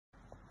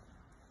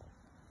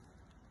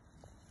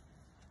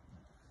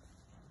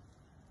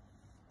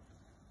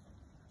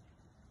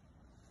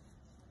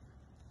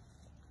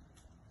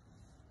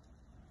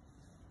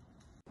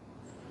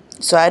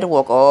So I had to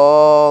walk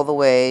all the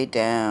way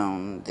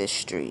down this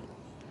street.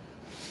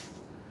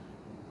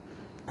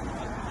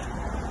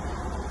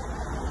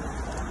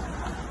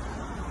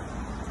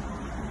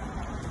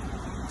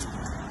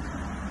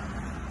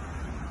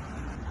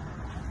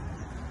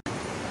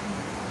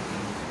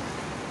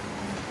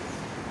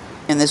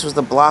 And this was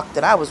the block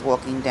that I was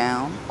walking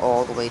down,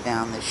 all the way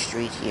down this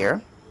street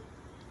here.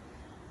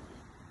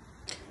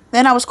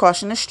 Then I was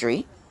crossing the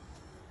street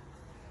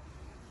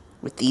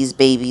with these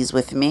babies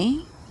with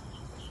me.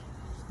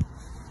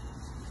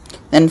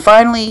 Then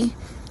finally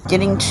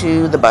getting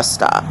to the bus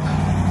stop.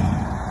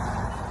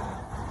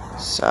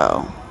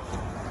 So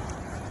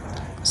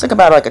it's like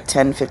about a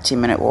 10-15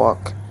 minute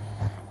walk.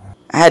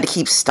 I had to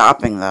keep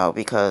stopping though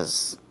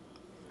because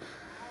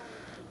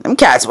them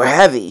cats were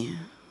heavy.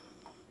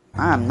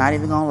 I'm not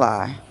even gonna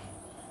lie.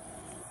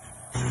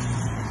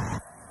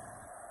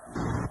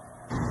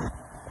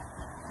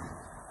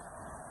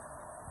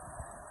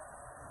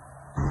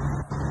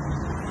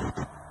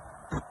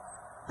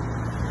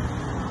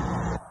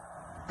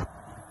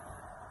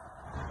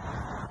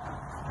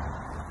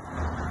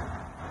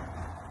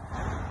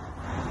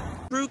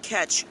 Screw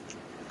catch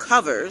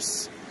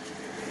covers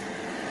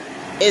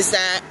is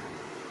that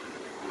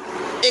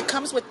it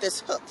comes with this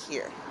hook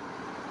here,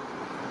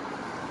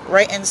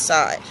 right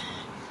inside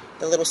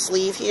the little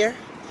sleeve here.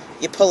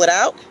 You pull it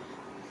out.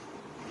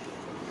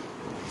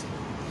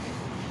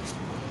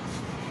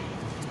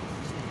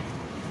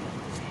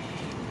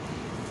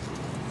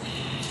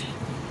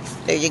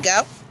 There you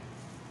go.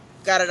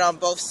 Got it on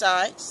both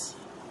sides.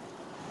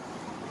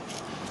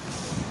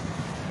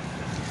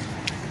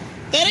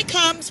 Then it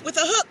comes with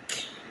a hook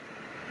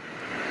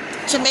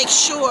to make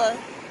sure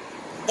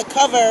the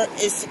cover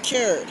is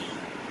secured.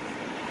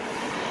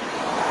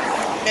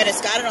 And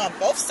it's got it on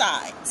both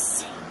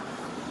sides,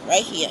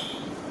 right here.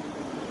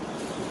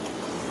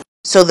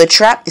 So the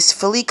trap is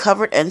fully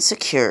covered and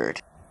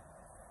secured.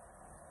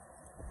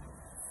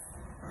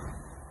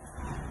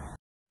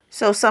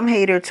 So some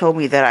hater told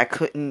me that I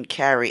couldn't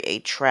carry a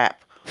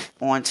trap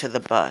onto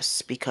the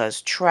bus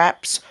because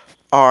traps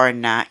are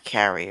not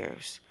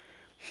carriers.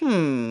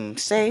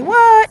 Say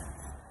what?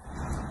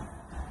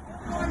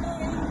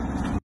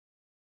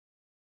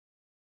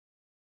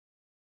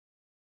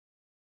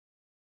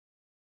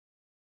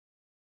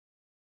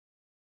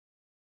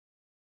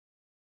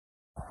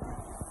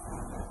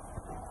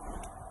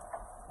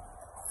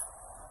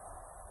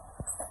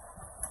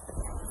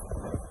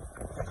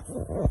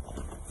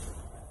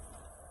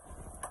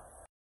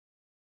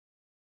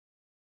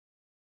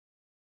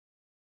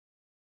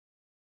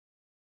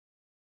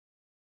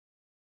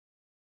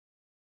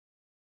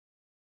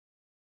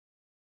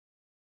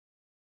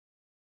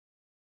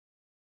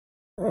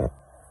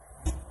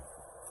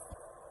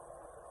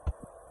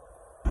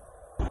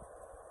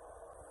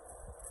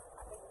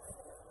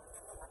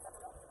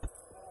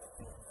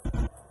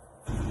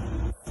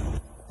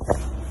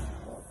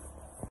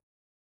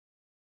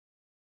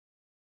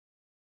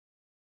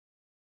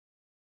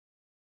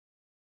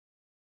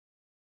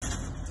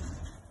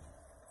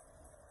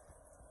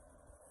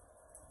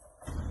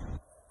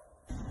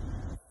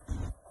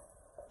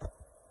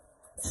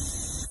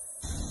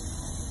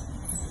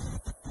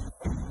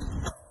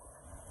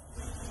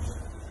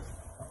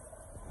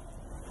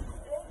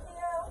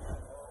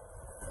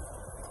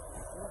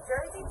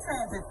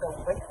 Transit the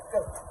way to go.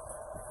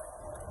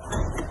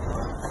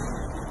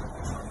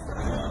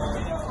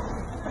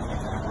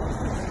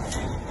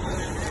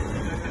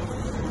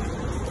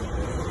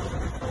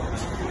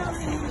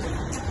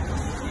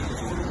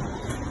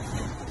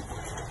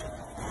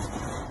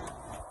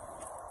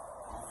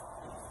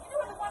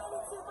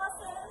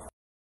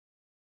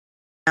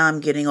 Now I'm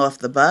getting off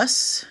the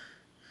bus.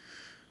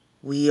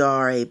 We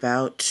are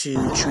about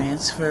to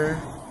transfer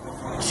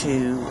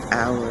to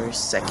our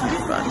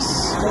second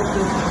bus.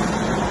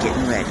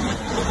 Getting ready.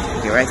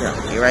 Here I go,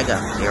 here I go,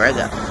 here I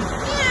go.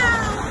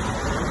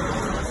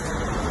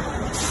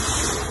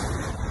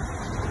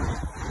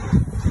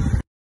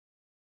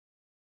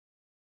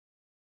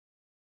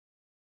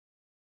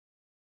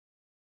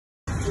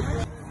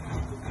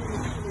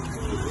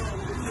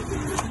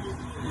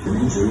 The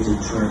New Jersey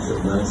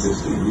Transit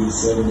 960 Route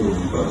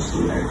 780 bus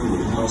to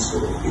Acton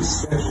Hospital is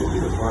scheduled to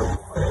depart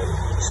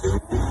soon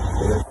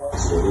in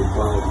approximately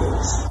 5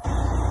 minutes.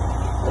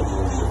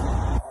 Attention.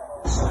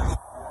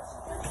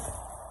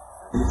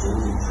 New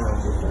Jersey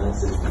Transit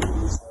 960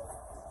 Route 780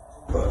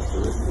 bus to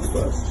the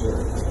bus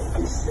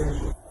terminal is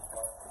scheduled.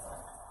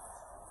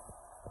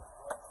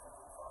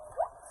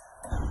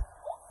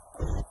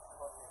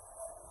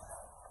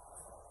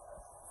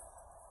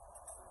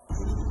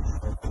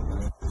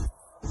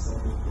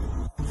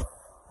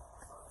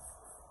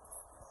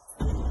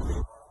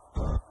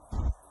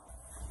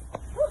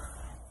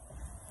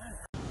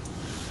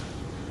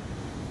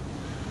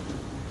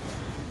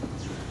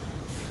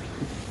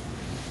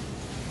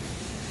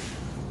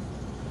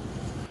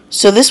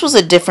 So this was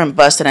a different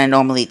bus than I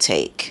normally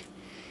take.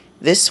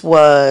 This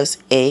was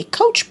a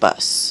coach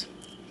bus,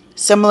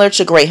 similar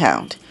to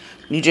Greyhound.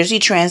 New Jersey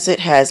Transit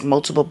has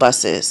multiple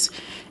buses,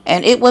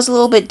 And it was a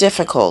little bit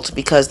difficult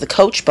because the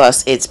coach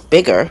bus, it's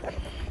bigger,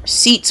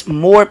 seats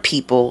more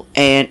people,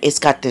 and it's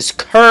got this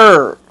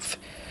curve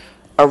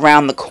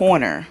around the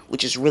corner,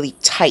 which is really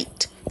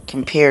tight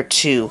compared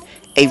to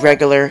a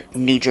regular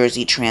New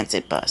Jersey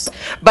Transit bus.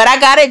 But I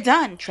got it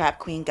done. Trap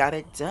Queen got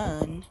it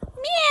done.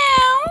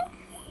 Meow.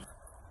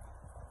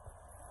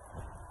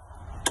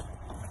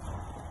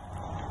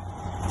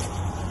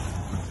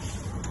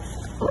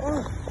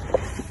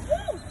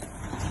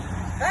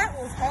 That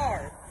was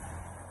hard.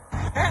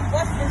 That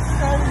bus is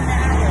so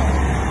narrow.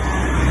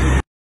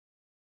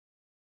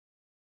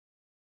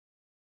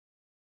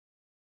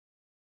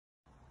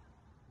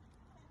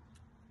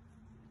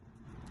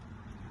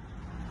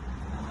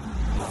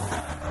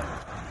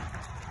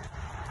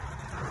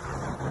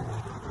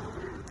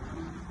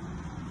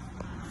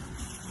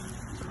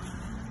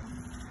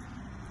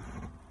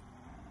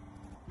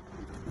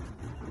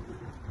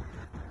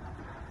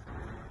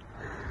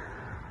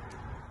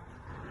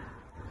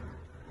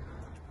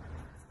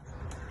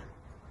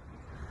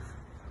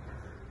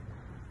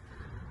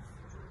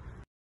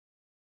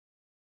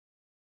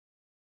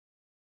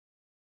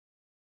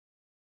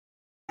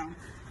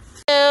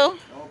 Hello.